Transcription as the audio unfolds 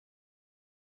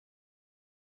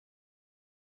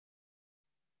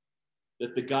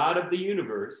that the God of the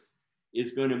universe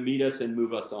is going to meet us and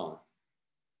move us on.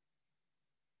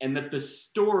 And that the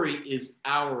story is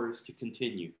ours to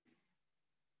continue.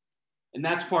 And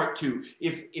that's part two.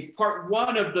 If part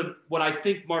one of what I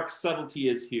think Mark's subtlety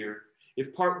is here,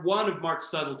 if part one of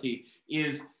Mark's subtlety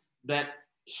is that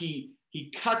he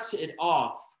cuts it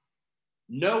off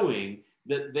knowing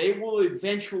that they will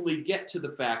eventually get to the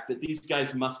fact that these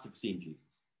guys must have seen Jesus.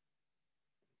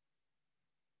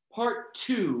 Part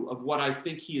two of what I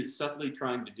think he is subtly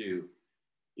trying to do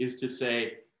is to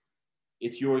say,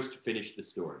 it's yours to finish the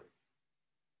story,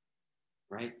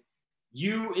 right?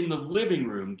 You in the living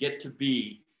room get to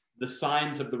be the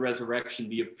signs of the resurrection,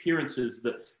 the appearances,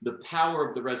 the power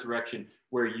of the resurrection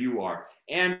where you are.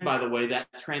 And by the way, that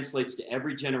translates to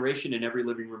every generation and every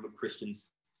living room of Christians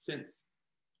since.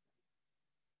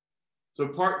 So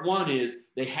part one is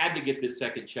they had to get this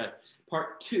second shut.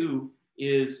 Part two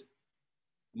is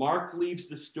Mark leaves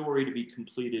the story to be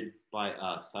completed by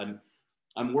us.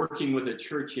 I'm working with a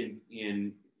church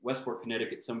in Westport,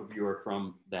 Connecticut. Some of you are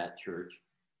from that church.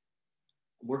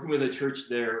 I'm working with a church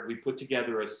there. We put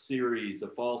together a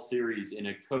fall series in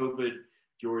a COVID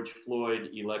George Floyd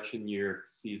election year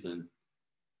season.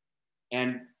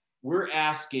 And we're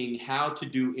asking how to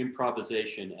do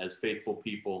improvisation as faithful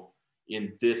people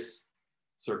in this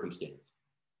circumstance.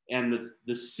 And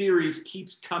the series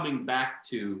keeps coming back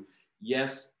to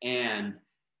yes and,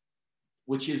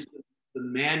 which is the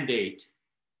mandate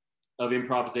of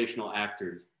improvisational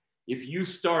actors. If you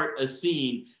start a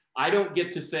scene, I don't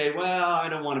get to say, well, I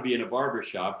don't want to be in a barber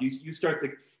shop. You start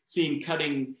the scene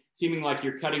seeming like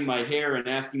you're cutting my hair and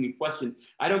asking me questions.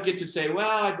 I don't get to say,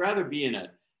 well, I'd rather be in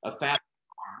a fat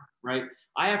car, right?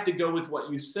 I have to go with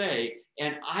what you say,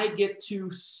 and I get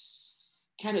to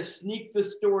kind of sneak the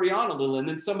story on a little, and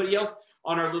then somebody else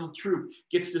on our little troupe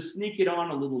gets to sneak it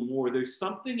on a little more. There's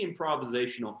something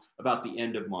improvisational about the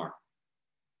end of Mark,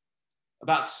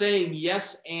 about saying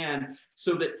yes and,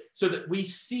 so that we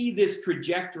see this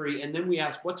trajectory, and then we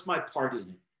ask, what's my part in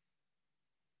it?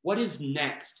 What is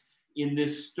next in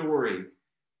this story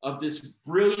of this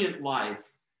brilliant life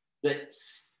that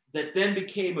then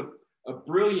became a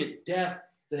brilliant death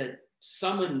that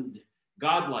summoned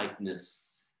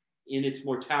godlikeness in its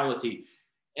mortality,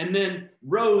 and then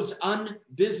rose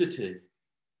unvisited?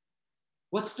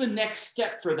 What's the next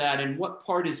step for that, and what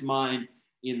part is mine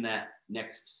in that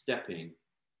next stepping?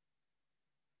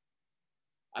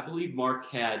 I believe Mark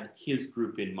had his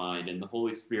group in mind, and the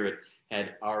Holy Spirit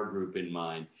had our group in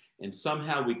mind. And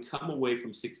somehow we come away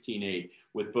from 16:8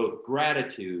 with both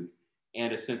gratitude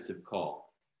and a sense of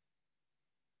call.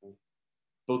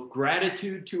 Both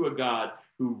gratitude to a God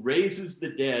who raises the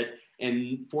dead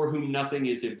and for whom nothing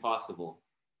is impossible,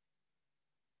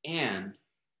 and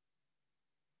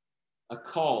a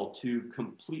call to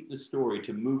complete the story,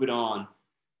 to move it on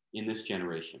in this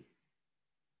generation.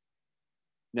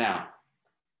 Now,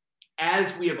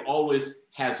 as we have always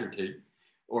hazarded,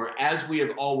 or as we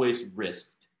have always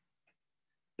risked,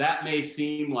 that may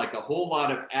seem like a whole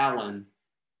lot of Alan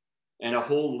and a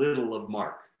whole little of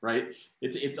Mark, right?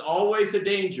 It's always a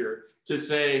danger to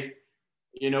say,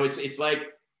 it's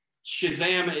like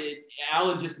Shazam,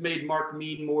 Alan just made Mark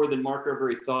mean more than Mark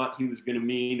ever thought he was going to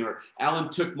mean, or Alan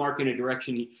took Mark in a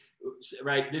direction,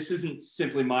 right? This isn't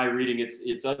simply my reading,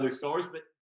 it's other scholars, but